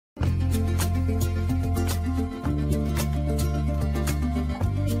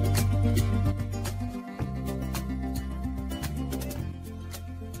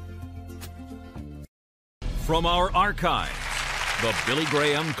from our archives, the Billy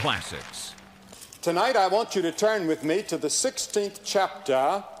Graham Classics. Tonight I want you to turn with me to the 16th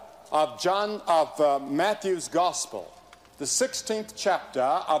chapter of Matthew's Gospel. The 16th chapter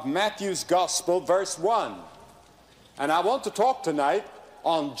of Matthew's Gospel, verse 1. And I want to talk tonight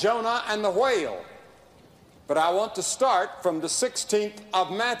on Jonah and the whale. But I want to start from the 16th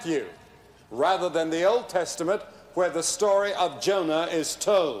of Matthew, rather than the Old Testament, where the story of Jonah is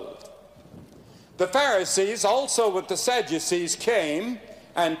told. The Pharisees, also with the Sadducees, came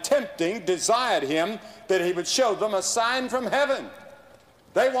and tempting desired him that he would show them a sign from heaven.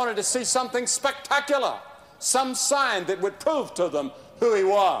 They wanted to see something spectacular, some sign that would prove to them who he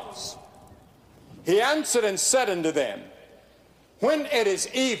was. He answered and said unto them, when it is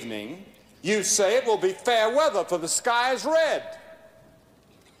evening, you say it will be fair weather, for the sky is red.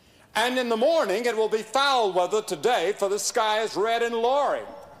 And in the morning it will be foul weather today, for the sky is red and lowering.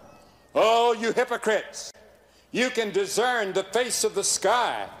 Oh, you hypocrites! You can discern the face of the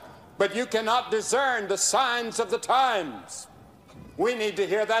sky, but you cannot discern the signs of the times. We need to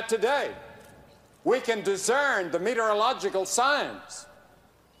hear that today. We can discern the meteorological signs.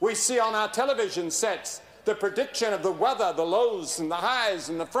 We see on our television sets the prediction of the weather, the lows and the highs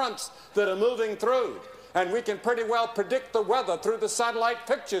and the fronts that are moving through. And we can pretty well predict the weather through the satellite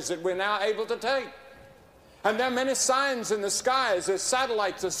pictures that we're now able to take. And there are many signs in the skies as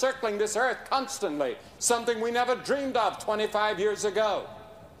satellites are circling this earth constantly, something we never dreamed of 25 years ago.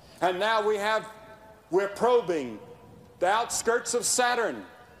 And now we're probing the outskirts of Saturn,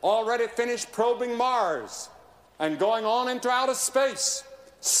 already finished probing Mars, and going on into outer space.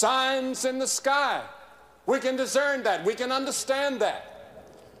 Signs in the sky. We can discern that. We can understand that.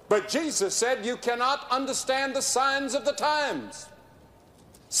 But Jesus said you cannot understand the signs of the times.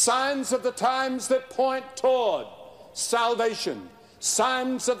 Signs of the times that point toward salvation.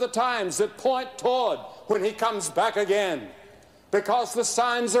 Signs of the times that point toward when he comes back again. Because the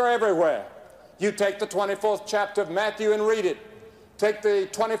signs are everywhere. You take the 24th chapter of Matthew and read it. Take the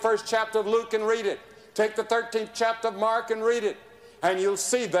 21st chapter of Luke and read it. Take the 13th chapter of Mark and read it. And you'll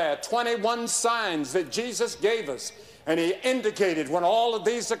see there 21 signs that Jesus gave us. And he indicated when all of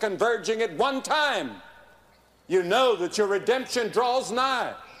these are converging at one time, you know that your redemption draws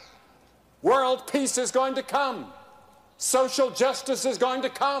nigh. World peace is going to come. Social justice is going to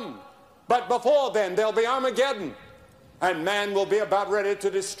come. But before then, there'll be Armageddon. And man will be about ready to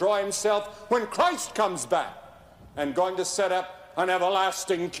destroy himself when Christ comes back and going to set up an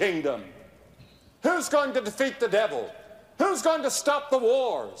everlasting kingdom. Who's going to defeat the devil? Who's going to stop the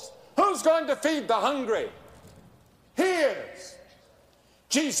wars? Who's going to feed the hungry? He is.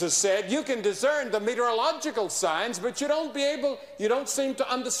 Jesus said you can discern the meteorological signs, but you don't seem to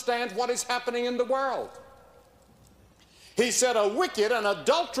understand what is happening in the world. He said a wicked and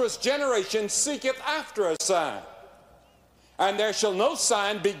adulterous generation seeketh after a sign. And there shall no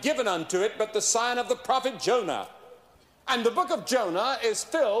sign be given unto it but the sign of the prophet Jonah. And the book of Jonah is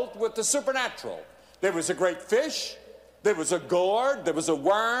filled with the supernatural. There was a great fish. There was a gourd, there was a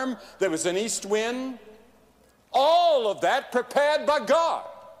worm, there was an east wind. All of that prepared by God.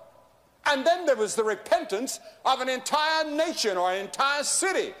 And then there was the repentance of an entire nation or an entire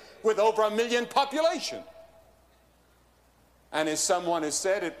city with over 1 million population. And as someone has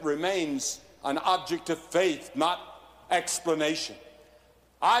said, it remains an object of faith, not explanation.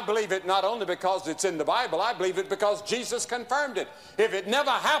 I believe it not only because it's in the Bible, I believe it because Jesus confirmed it. If it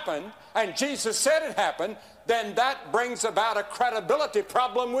never happened and Jesus said it happened, then that brings about a credibility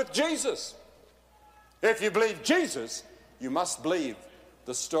problem with Jesus. If you believe Jesus, you must believe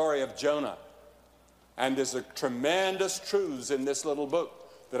the story of Jonah. And there's a tremendous truths in this little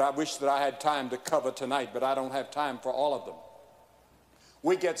book that I wish that I had time to cover tonight, but I don't have time for all of them.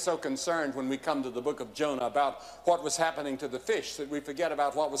 We get so concerned when we come to the book of Jonah about what was happening to the fish that we forget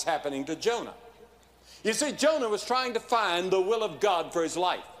about what was happening to Jonah. You see, Jonah was trying to find the will of God for his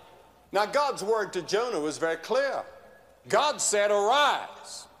life. Now, God's word to Jonah was very clear. God said,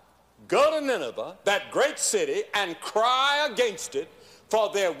 arise, go to Nineveh, that great city, and cry against it,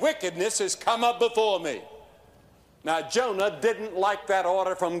 for their wickedness has come up before me. Now, Jonah didn't like that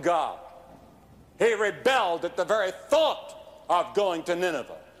order from God. He rebelled at the very thought of going to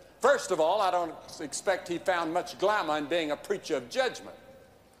Nineveh. First of all, I don't expect he found much glamour in being a preacher of judgment,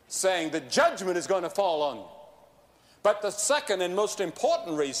 saying the judgment is going to fall on you. But the second and most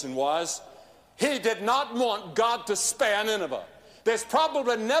important reason was he did not want God to spare Nineveh. There's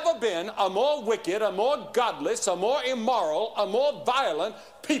probably never been a more wicked, a more godless, a more immoral, a more violent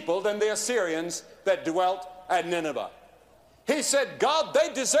people than the Assyrians that dwelt at Nineveh. He said, God,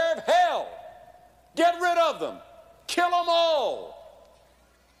 they deserve hell. Get rid of them. Kill them all.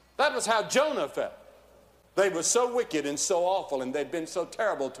 That was how Jonah felt. They were so wicked and so awful, and they'd been so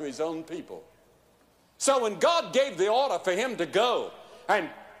terrible to his own people. So when God gave the order for him to go and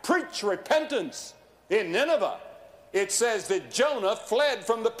preach repentance in Nineveh, it says that Jonah fled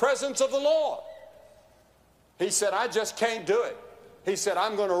from the presence of the Lord. He said, I just can't do it. He said,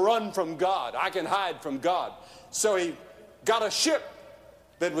 I'm going to run from God. I can hide from God. So he got a ship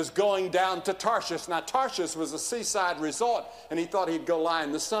that was going down to Tarshish. Now, Tarshish was a seaside resort, and he thought he'd go lie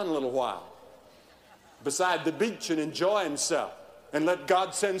in the sun a little while beside the beach and enjoy himself and let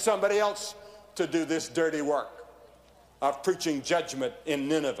God send somebody else to do this dirty work of preaching judgment in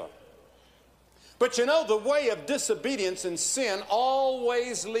Nineveh. But you know, the way of disobedience and sin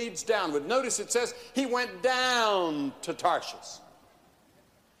always leads downward. Notice it says he went down to Tarshish.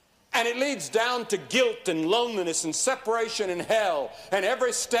 And it leads down to guilt and loneliness and separation and hell. And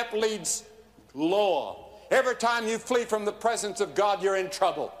every step leads lower. Every time you flee from the presence of God, you're in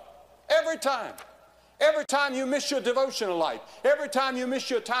trouble. Every time. Every time you miss your devotional life. Every time you miss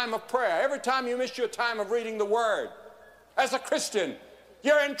your time of prayer. Every time you miss your time of reading the Word. As a Christian,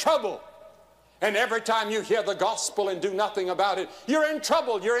 you're in trouble. And every time you hear the gospel and do nothing about it, you're in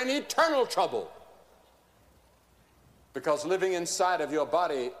trouble. You're in eternal trouble. Because living inside of your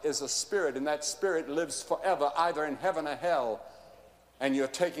body is a spirit, and that spirit lives forever, either in heaven or hell. And you're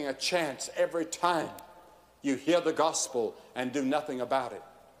taking a chance every time you hear the gospel and do nothing about it.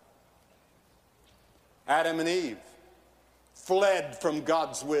 Adam and Eve fled from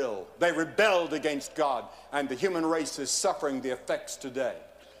God's will. They rebelled against God, and the human race is suffering the effects today.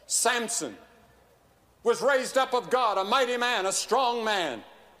 Samson was raised up of God, a mighty man, a strong man,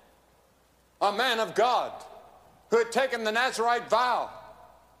 a man of God who had taken the Nazirite vow.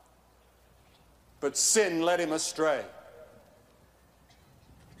 But sin led him astray.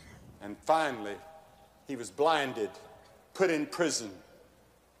 And finally, he was blinded, put in prison,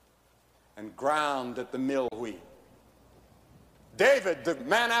 and ground at the mill wheel. David, the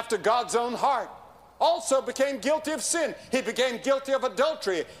man after God's own heart, also became guilty of sin. He became guilty of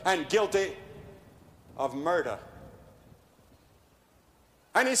adultery and guilty of murder.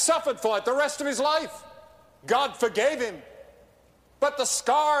 And he suffered for it the rest of his life. God forgave him, but the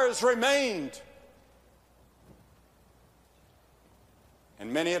scars remained.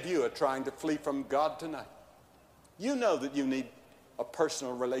 And many of you are trying to flee from God tonight. You know that you need a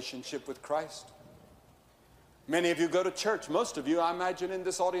personal relationship with Christ. Many of you go to church. Most of you, I imagine, in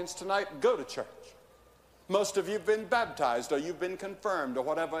this audience tonight, go to church. Most of you have been baptized or you've been confirmed or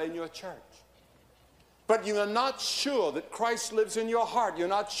whatever in your church. But you are not sure that Christ lives in your heart. You're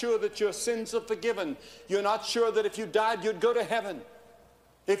not sure that your sins are forgiven. You're not sure that if you died, you'd go to heaven.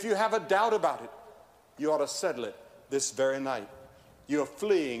 If you have a doubt about it, you ought to settle it this very night. You're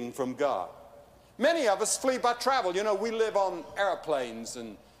fleeing from God. Many of us flee by travel. You know, we live on airplanes,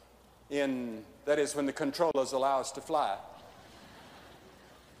 and that is when the controllers allow us to fly.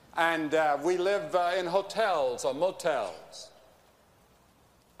 And we live in hotels or motels.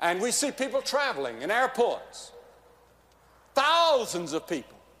 And we see people traveling in airports. Thousands of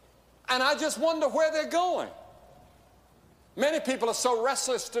people. And I just wonder where they're going. Many people are so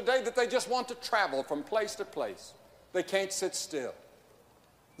restless today that they just want to travel from place to place. They can't sit still.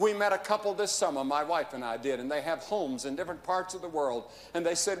 We met a couple this summer, my wife and I did, and they have homes in different parts of the world. And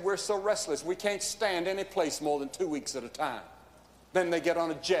they said, we're so restless, we can't stand any place more than 2 weeks at a time. Then they get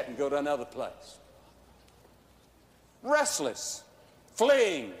on a jet and go to another place. Restless.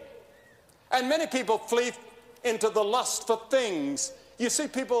 Fleeing. And many people flee into the lust for things. You see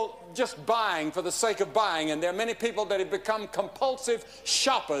people just buying for the sake of buying, and there are many people that have become compulsive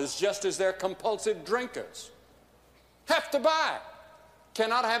shoppers just as they're compulsive drinkers. Have to buy.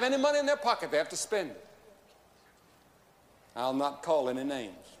 Cannot have any money in their pocket. They have to spend it. I'll not call any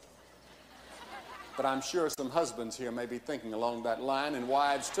names. But I'm sure some husbands here may be thinking along that line, and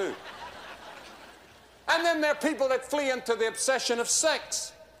wives too. And then there are people that flee into the obsession of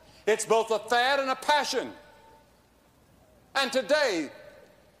sex. It's both a fad and a passion. And today,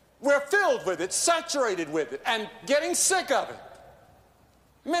 we're filled with it, saturated with it, and getting sick of it.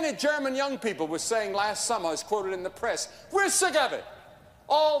 Many German young people were saying last summer, as quoted in the press, we're sick of it.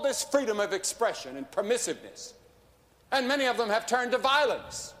 All this freedom of expression and permissiveness. And many of them have turned to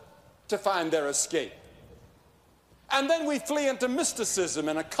violence to find their escape. And then we flee into mysticism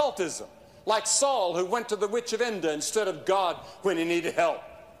and occultism, like Saul, who went to the witch of Endor instead of God when he needed help.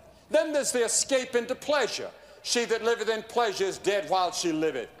 Then there's the escape into pleasure. She that liveth in pleasure is dead while she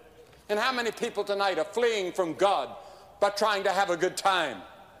liveth. And how many people tonight are fleeing from God by trying to have a good time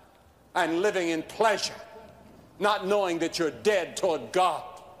and living in pleasure, not knowing that you're dead toward God?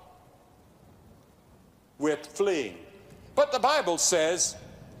 We're fleeing. But the Bible says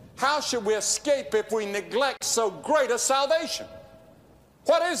How should we escape if we neglect so great a salvation?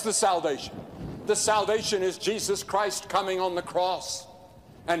 What is the salvation? The salvation is Jesus Christ coming on the cross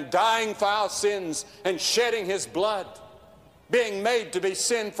and dying for our sins and shedding his blood, being made to be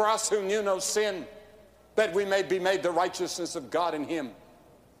sin for us who knew no sin, that we may be made the righteousness of God in him.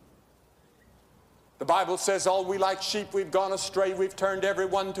 The Bible says, all we like sheep, we've gone astray, we've turned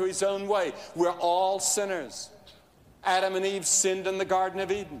everyone to his own way. We're all sinners. Adam and Eve sinned in the Garden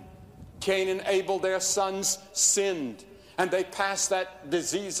of Eden. Cain and Abel, their sons, sinned. And they passed that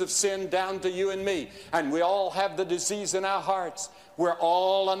disease of sin down to you and me. And we all have the disease in our hearts. We're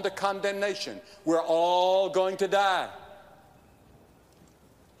all under condemnation. We're all going to die.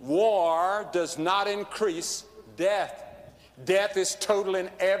 War does not increase death. Death is total in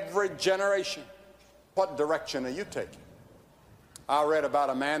every generation. What direction are you taking? I read about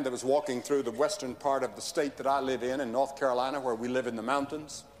a man that was walking through the western part of the state that I live in North Carolina, where we live in the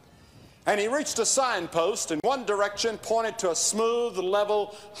mountains. And he reached a signpost in one direction, pointed to a smooth,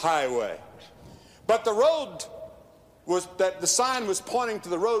 level highway. But the road that the sign was pointing to,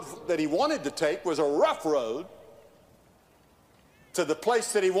 the road that he wanted to take, was a rough road to the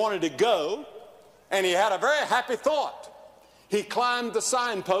place that he wanted to go. And he had a very happy thought. He climbed the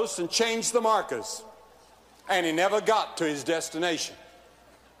signpost and changed the markers. And he never got to his destination.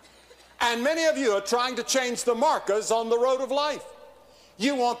 And many of you are trying to change the markers on the road of life.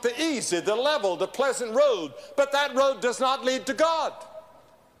 You want the easy, the level, the pleasant road, but that road does not lead to God.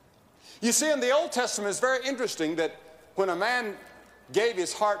 You see, in the Old Testament, it's very interesting that when a man gave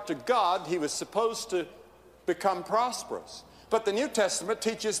his heart to God, he was supposed to become prosperous. But the New Testament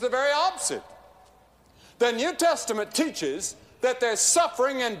teaches the very opposite. The New Testament teaches that there's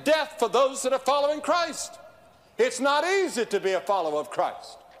suffering and death for those that are following Christ. It's not easy to be a follower of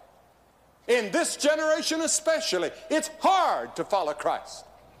Christ. In this generation especially, it's hard to follow Christ.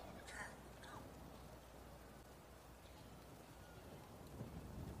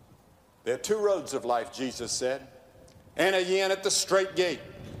 There are two roads of life, Jesus said. Enter ye in at the strait gate.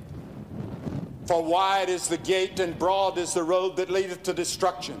 For wide is the gate and broad is the road that leadeth to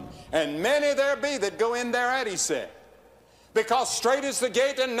destruction. And many there be that go in thereat, he said. Because strait is the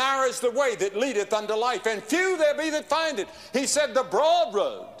gate and narrow is the way that leadeth unto life, and few there be that find it. He said the broad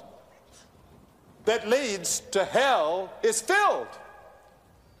road that leads to hell is filled.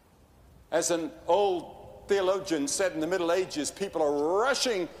 As an old theologian said in the Middle Ages, people are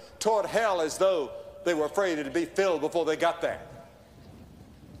rushing toward hell as though they were afraid it would be filled before they got there.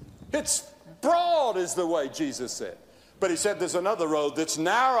 It's broad is the way, Jesus said. But he said there's another road that's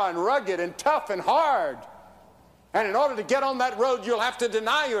narrow and rugged and tough and hard. And in order to get on that road, you'll have to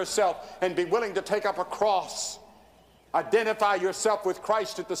deny yourself and be willing to take up a cross. Identify yourself with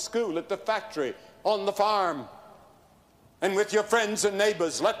Christ at the school, at the factory, on the farm, and with your friends and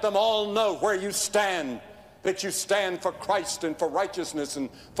neighbors. Let them all know where you stand, that you stand for Christ and for righteousness and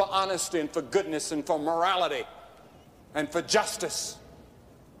for honesty and for goodness and for morality and for justice.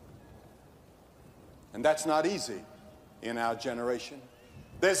 And that's not easy in our generation.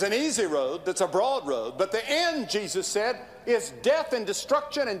 There's an easy road that's a broad road, but the end, Jesus said, is death and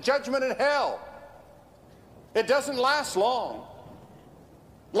destruction and judgment and hell. It doesn't last long.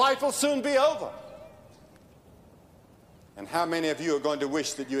 Life will soon be over. And how many of you are going to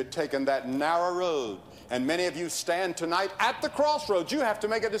wish that you had taken that narrow road? And many of you stand tonight at the crossroads. You have to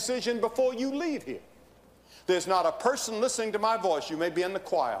make a decision before you leave here. There's not a person listening to my voice. You may be in the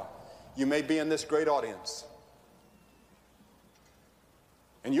choir. You may be in this great audience.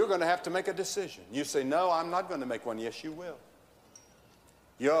 And you're going to have to make a decision. You say, no, I'm not going to make one. Yes, you will.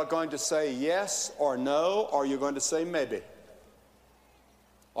 You're going to say yes or no, or you're going to say maybe.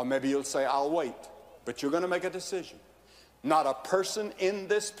 Or maybe you'll say, I'll wait. But you're going to make a decision. Not a person in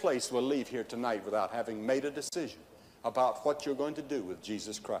this place will leave here tonight without having made a decision about what you're going to do with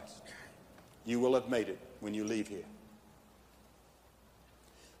Jesus Christ. You will have made it when you leave here.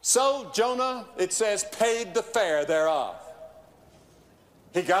 So Jonah, it says, paid the fare thereof.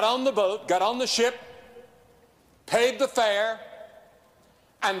 He got on the boat, got on the ship, paid the fare,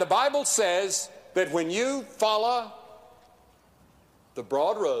 and the Bible says that when you follow the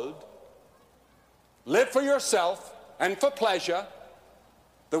broad road, live for yourself and for pleasure,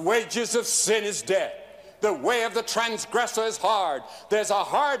 the wages of sin is death. The way of the transgressor is hard. There's a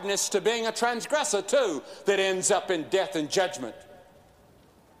hardness to being a transgressor too that ends up in death and judgment.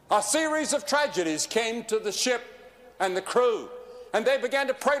 A series of tragedies came to the ship and the crew. And they began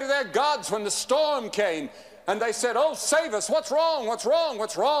to pray to their gods when the storm came. And they said, oh, save us. What's wrong? What's wrong?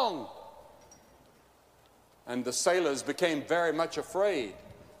 What's wrong? And the sailors became very much afraid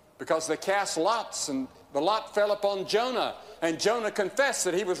because they cast lots, and the lot fell upon Jonah. And Jonah confessed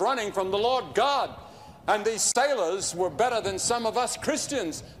that he was running from the Lord God. And these sailors were better than some of us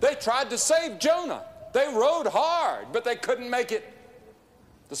Christians. They tried to save Jonah. They rowed hard, but they couldn't make it.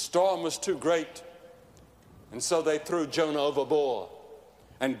 The storm was too great. And so they threw Jonah overboard.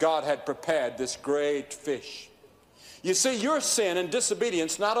 And God had prepared this great fish. You see, your sin and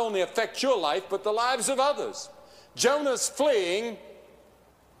disobedience not only affect your life, but the lives of others. Jonah's fleeing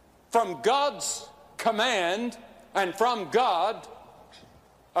from God's command and from God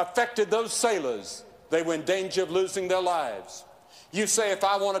affected those sailors. They were in danger of losing their lives. You say, if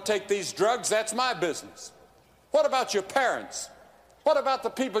I want to take these drugs, that's my business. What about your parents? What about the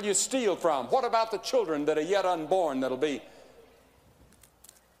people you steal from? What about the children that are yet unborn that'll be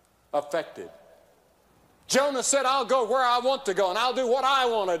affected? Jonah said, I'll go where I want to go and I'll do what I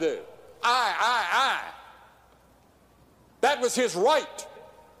want to do. I. That was his right,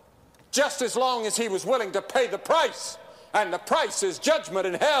 just as long as he was willing to pay the price. And the price is judgment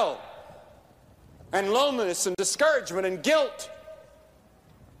and hell and loneliness and discouragement and guilt.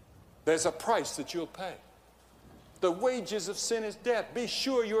 There's a price that you'll pay. The wages of sin is death. Be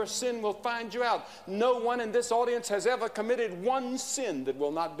sure your sin will find you out. No one in this audience has ever committed one sin that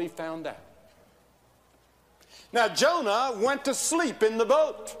will not be found out. Now, Jonah went to sleep in the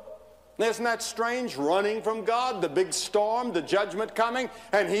boat. Isn't that strange? Running from God, the big storm, the judgment coming,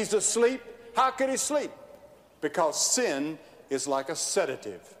 and he's asleep. How could he sleep? Because sin is like a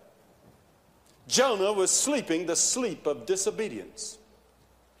sedative. Jonah was sleeping the sleep of disobedience.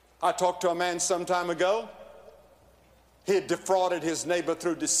 I talked to a man some time ago. He had defrauded his neighbor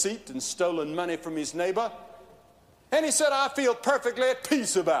through deceit and stolen money from his neighbor. And he said, I feel perfectly at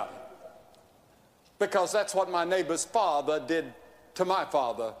peace about it. Because that's what my neighbor's father did to my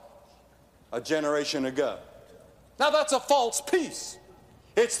father a generation ago. Now that's a false peace.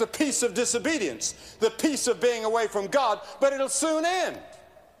 It's the peace of disobedience, the peace of being away from God, but it'll soon end.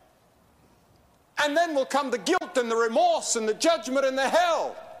 And then will come the guilt and the remorse and the judgment and the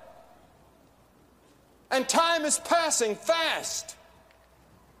hell. And time is passing fast.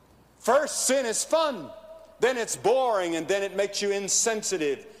 First, sin is fun. Then it's boring, and then it makes you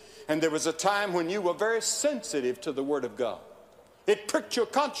insensitive. And there was a time when you were very sensitive to the Word of God. It pricked your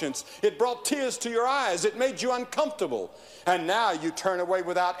conscience. It brought tears to your eyes. It made you uncomfortable. And now you turn away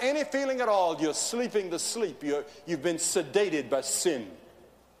without any feeling at all. You're sleeping the sleep. You've been sedated by sin.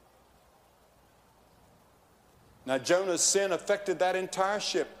 Now, Jonah's sin affected that entire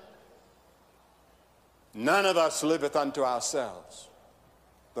ship. None of us liveth unto ourselves,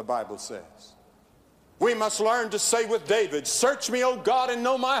 the Bible says. We must learn to say with David, search me, O God, and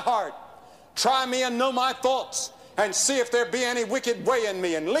know my heart. Try me and know my thoughts, and see if there be any wicked way in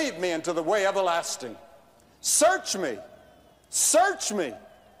me, and lead me into the way everlasting. Search me. Search me.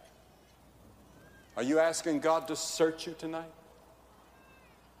 Are you asking God to search you tonight?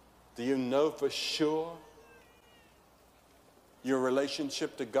 Do you know for sure your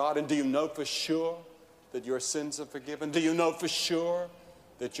relationship to God? And do you know for sure that your sins are forgiven? Do you know for sure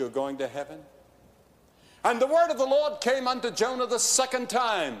that you're going to heaven? And the word of the Lord came unto Jonah the second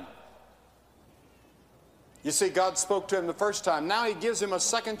time. You see, God spoke to him the first time. Now he gives him a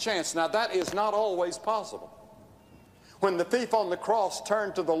second chance. Now that is not always possible. When the thief on the cross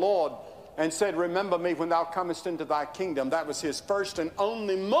turned to the Lord and said, remember me when thou comest into thy kingdom, that was his first and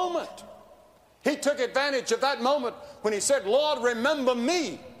only moment. He took advantage of that moment when he said, Lord, remember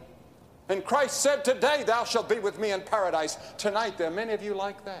me. And Christ said, today thou shalt be with me in paradise. Tonight there are many of you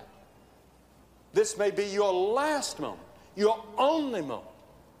like that. This may be your last moment, your only moment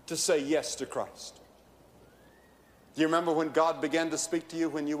to say yes to Christ. Do you remember when God began to speak to you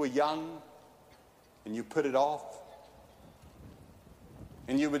when you were young and you put it off?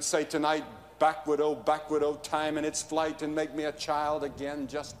 And you would say tonight, backward, oh, time in its flight, and make me a child again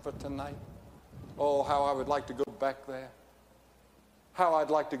just for tonight. Oh, how I would like to go back there. How I'd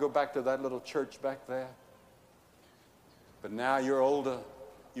like to go back to that little church back there. But now you're older,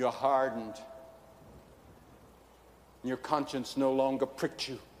 you're hardened, and your conscience no longer pricks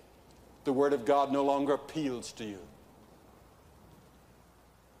you. The Word of God no longer appeals to you.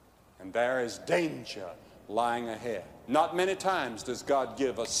 And there is danger lying ahead. Not many times does God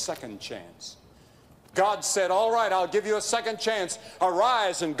give a second chance. God said, all right, I'll give you a second chance.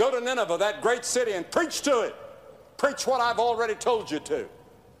 Arise and go to Nineveh, that great city, and preach to it. Preach what I've already told you to.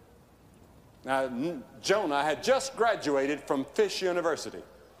 Now, Jonah had just graduated from Fish University.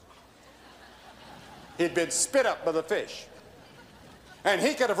 He'd been spit up by the fish. And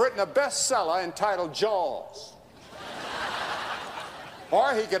he could have written a bestseller entitled Jaws.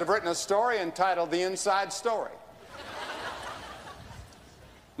 Or he could have written a story entitled The Inside Story.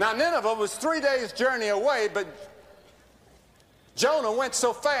 Now, Nineveh was 3 days' journey away, but Jonah went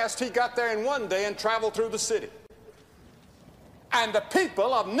so fast he got there in one day and traveled through the city. And the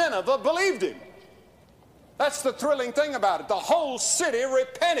people of Nineveh believed him. That's the thrilling thing about it. The whole city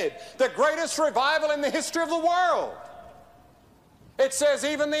repented. The greatest revival in the history of the world. It says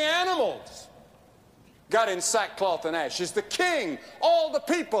even the animals got in sackcloth and ashes. The king, all the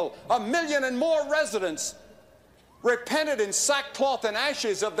people, 1 million and more residents, repented in sackcloth and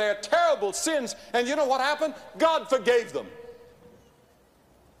ashes of their terrible sins. And you know what happened? God forgave them.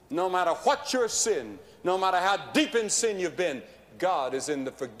 No matter what your sin, no matter how deep in sin you've been, God is in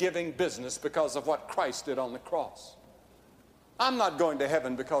the forgiving business because of what Christ did on the cross. I'm not going to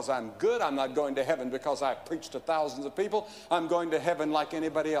heaven because I'm good. I'm not going to heaven because I preached to thousands of people. I'm going to heaven like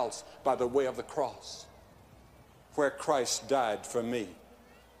anybody else by the way of the cross, where Christ died for me.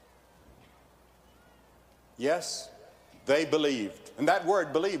 Yes, they believed. And that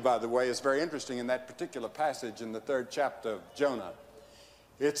word believe, by the way, is very interesting in that particular passage in the 3rd chapter of Jonah.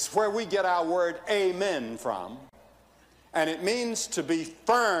 It's where we get our word amen from. And it means to be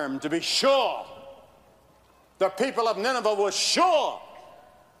firm, to be sure. The people of Nineveh were sure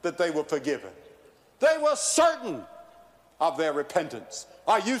that they were forgiven. They were certain of their repentance.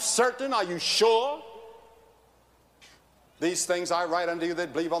 Are you certain? Are you sure? These things I write unto you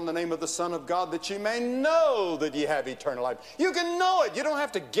that believe on the name of the Son of God, that ye may know that ye have eternal life. You can know it. You don't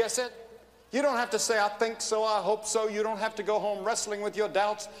have to guess it. You don't have to say, I think so, I hope so. You don't have to go home wrestling with your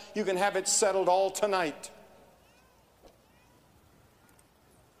doubts. You can have it settled all tonight.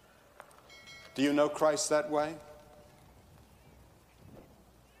 Do you know Christ that way?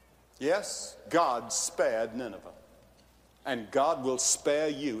 Yes, God spared Nineveh. And God will spare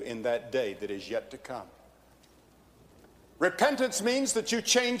you in that day that is yet to come. Repentance means that you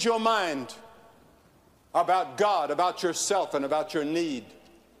change your mind about God, about yourself, and about your need.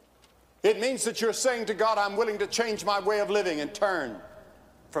 It means that you're saying to God, I'm willing to change my way of living and turn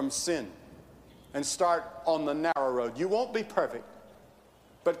from sin and start on the narrow road. You won't be perfect,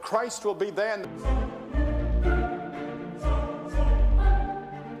 but Christ will be there.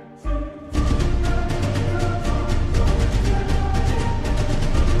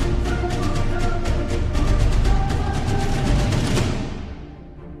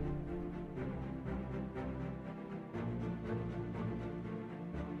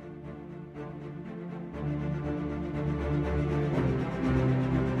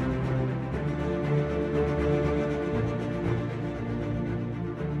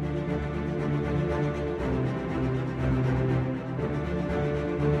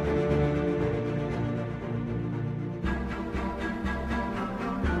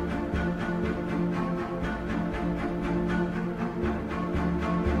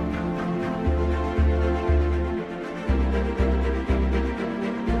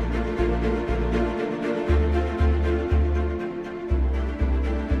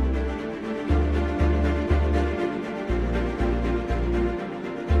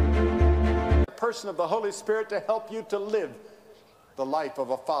 Of the Holy Spirit to help you to live the life of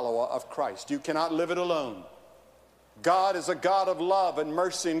a follower of Christ. You cannot live it alone. God is a God of love and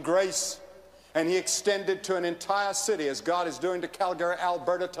mercy and grace, and he extended to an entire city, as God is doing to Calgary,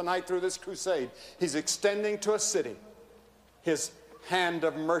 Alberta tonight through this crusade. He's extending to a city his hand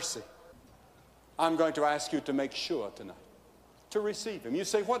of mercy. I'm going to ask you to make sure tonight to receive him. You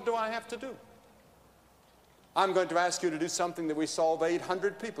say, what do I have to do? I'm going to ask you to do something that we saw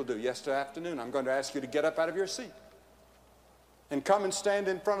 800 people do yesterday afternoon. I'm going to ask you to get up out of your seat and come and stand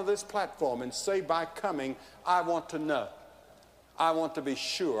in front of this platform and say by coming, I want to know. I want to be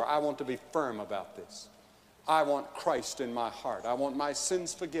sure. I want to be firm about this. I want Christ in my heart. I want my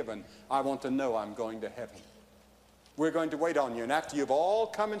sins forgiven. I want to know I'm going to heaven. We're going to wait on you. And after you've all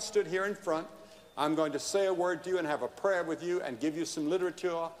come and stood here in front, I'm going to say a word to you and have a prayer with you and give you some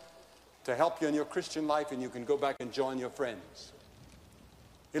literature to help you in your Christian life, and you can go back and join your friends.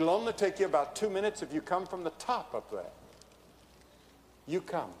 It'll only take you about 2 minutes if you come from the top up there. You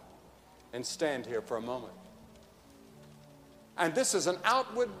come and stand here for a moment. And this is an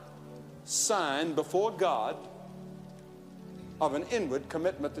outward sign before God of an inward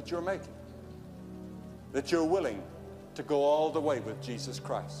commitment that you're making, that you're willing to go all the way with Jesus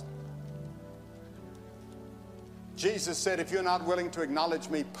Christ. Jesus said, if you're not willing to acknowledge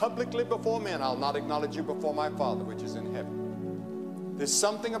me publicly before men, I'll not acknowledge you before my Father which is in heaven. There's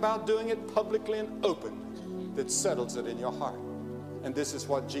something about doing it publicly and open that settles it in your heart. And this is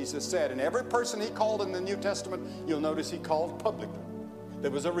what Jesus said. And every person he called in the New Testament, you'll notice he called publicly. There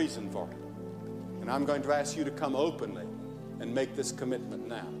was a reason for it. And I'm going to ask you to come openly and make this commitment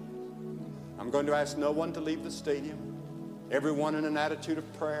now. I'm going to ask no one to leave the stadium. Everyone in an attitude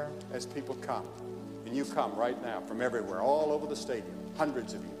of prayer as people come. And you come right now from everywhere, all over the stadium.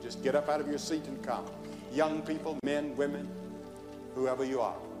 Hundreds of you. Just get up out of your seat and come. Young people, men, women, whoever you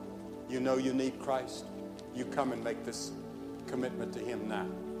are. You know you need Christ. You come and make this commitment to Him now.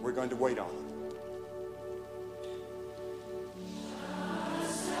 We're going to wait on you.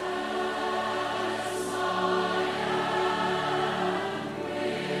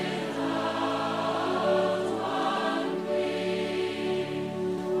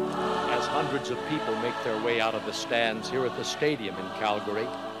 Hundreds of people make their way out of the stands here at the stadium in Calgary.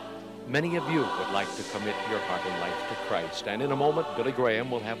 Many of you would like to commit your heart and life to Christ, and in a moment, Billy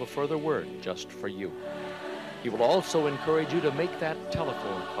Graham will have a further word just for you. He will also encourage you to make that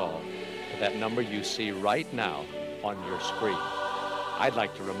telephone call to that number you see right now on your screen. I'd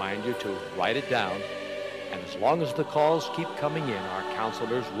like to remind you to write it down, and as long as the calls keep coming in, our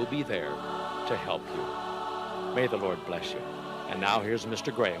counselors will be there to help you. May the Lord bless you. And now here's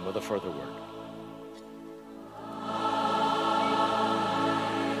Mr. Graham with a further word.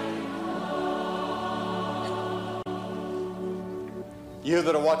 You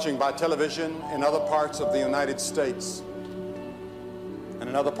that are watching by television in other parts of the United States and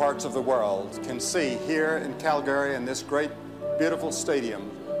in other parts of the world can see here in Calgary in this great, beautiful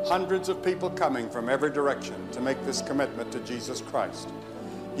stadium, hundreds of people coming from every direction to make this commitment to Jesus Christ.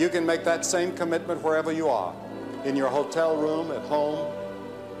 You can make that same commitment wherever you are. In your hotel room, at home,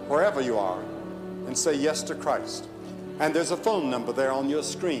 wherever you are, and say yes to Christ. And there's a phone number there on your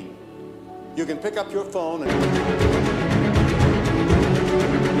screen. You can pick up your phone and...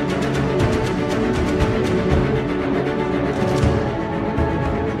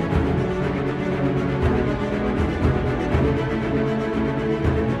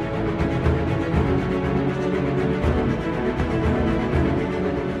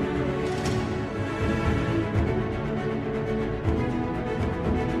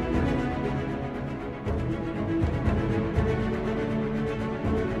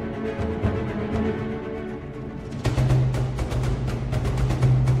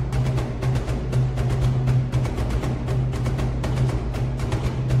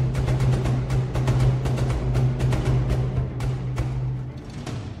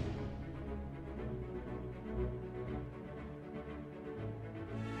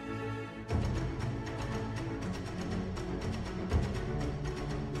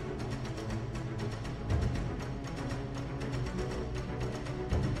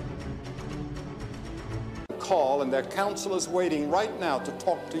 call, and their counselors waiting right now to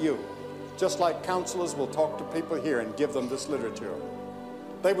talk to you, just like counselors will talk to people here and give them this literature.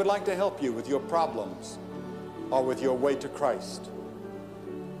 They would like to help you with your problems or with your way to Christ.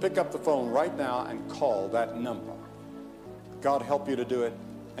 Pick up the phone right now and call that number. God help you to do it,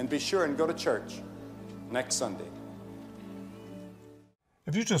 and be sure and go to church next Sunday.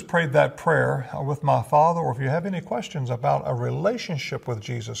 If you just prayed that prayer with my Father, or if you have any questions about a relationship with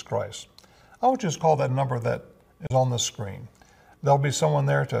Jesus Christ, I would just call that number that is on the screen. There'll be someone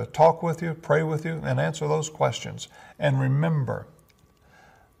there to talk with you, pray with you, and answer those questions. And remember,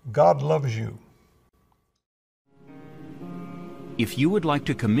 God loves you. If you would like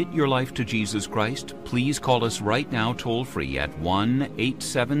to commit your life to Jesus Christ, please call us right now toll-free at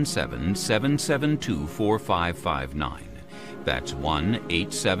 1-877-772-4559. That's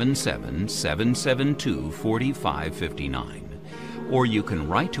 1-877-772-4559. Or you can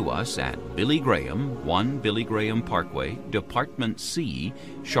write to us at Billy Graham, 1 Billy Graham Parkway, Department C,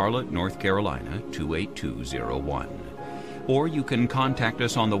 Charlotte, North Carolina, 28201. Or you can contact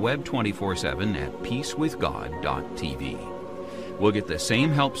us on the web 24/7 at peacewithgod.tv. We'll get the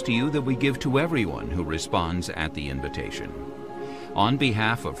same helps to you that we give to everyone who responds at the invitation. On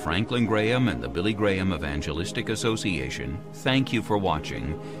behalf of Franklin Graham and the Billy Graham Evangelistic Association, thank you for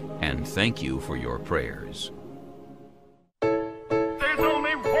watching, and thank you for your prayers. There's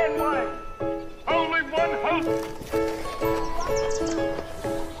only one way, only one hope.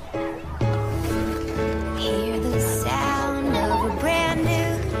 Hear the sound of a brand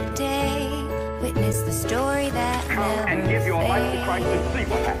new day. Witness the story that never And give your life to Christ and see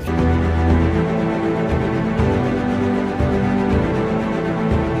what happens.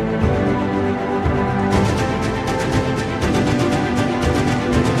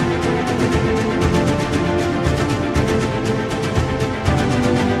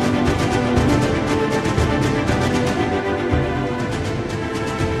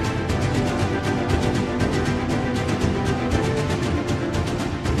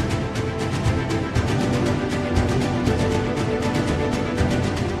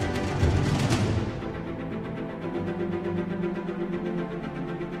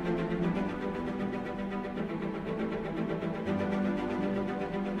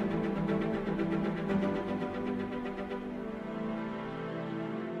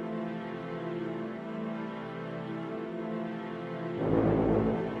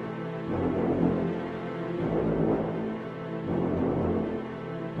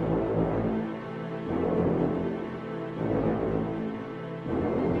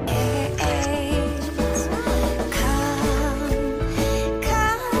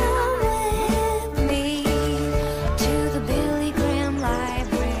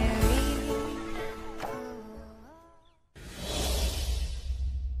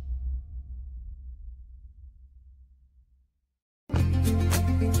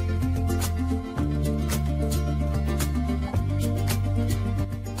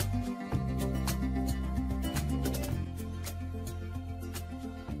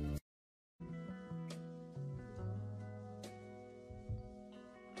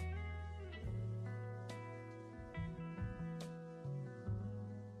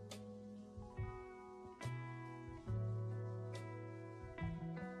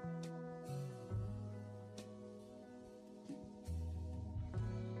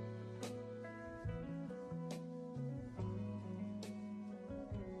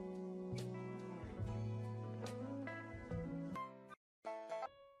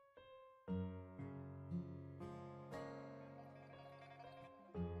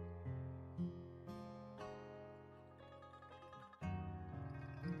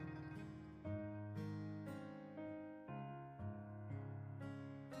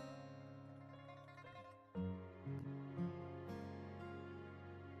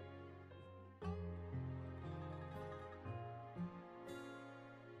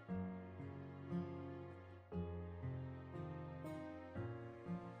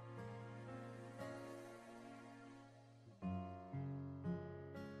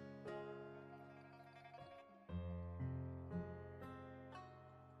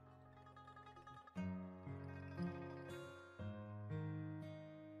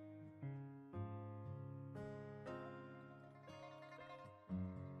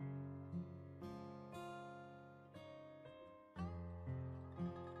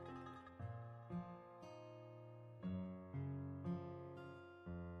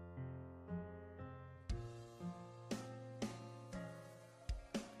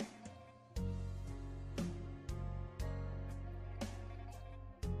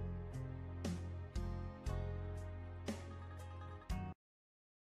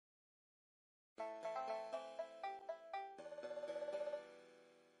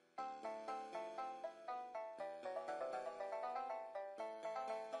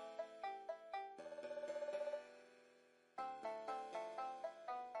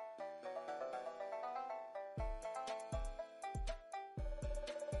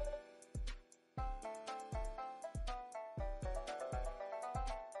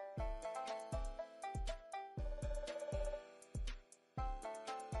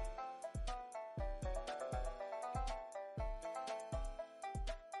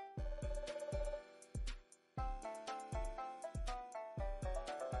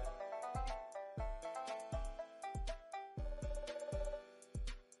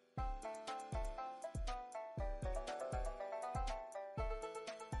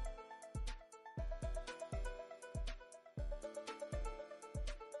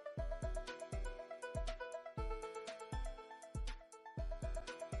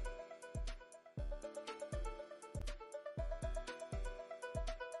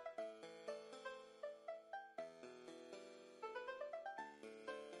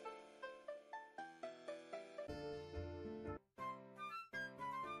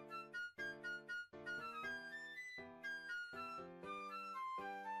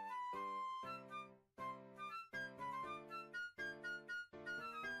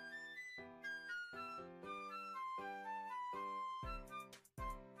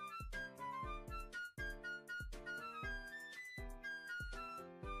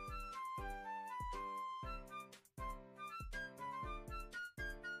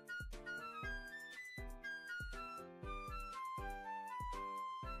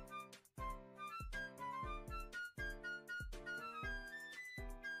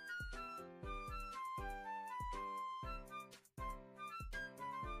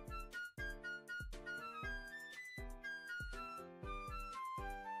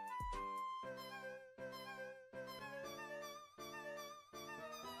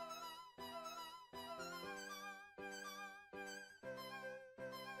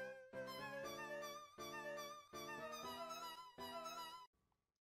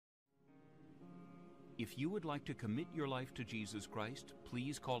 If you would like to commit your life to Jesus Christ,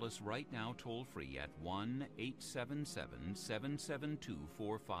 please call us right now toll-free at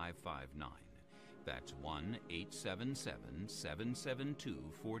 1-877-772-4559. That's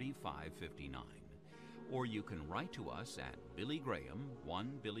 1-877-772-4559. Or you can write to us at Billy Graham,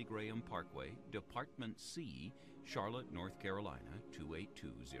 1 Billy Graham Parkway, Department C, Charlotte, North Carolina,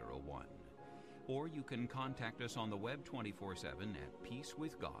 28201. Or you can contact us on the web 24/7 at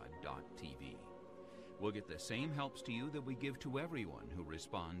peacewithgod.tv. We'll get the same helps to you that we give to everyone who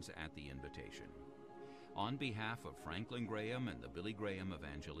responds at the invitation. On behalf of Franklin Graham and the Billy Graham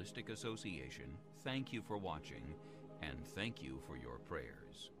Evangelistic Association, thank you for watching, and thank you for your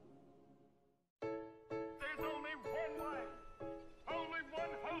prayers.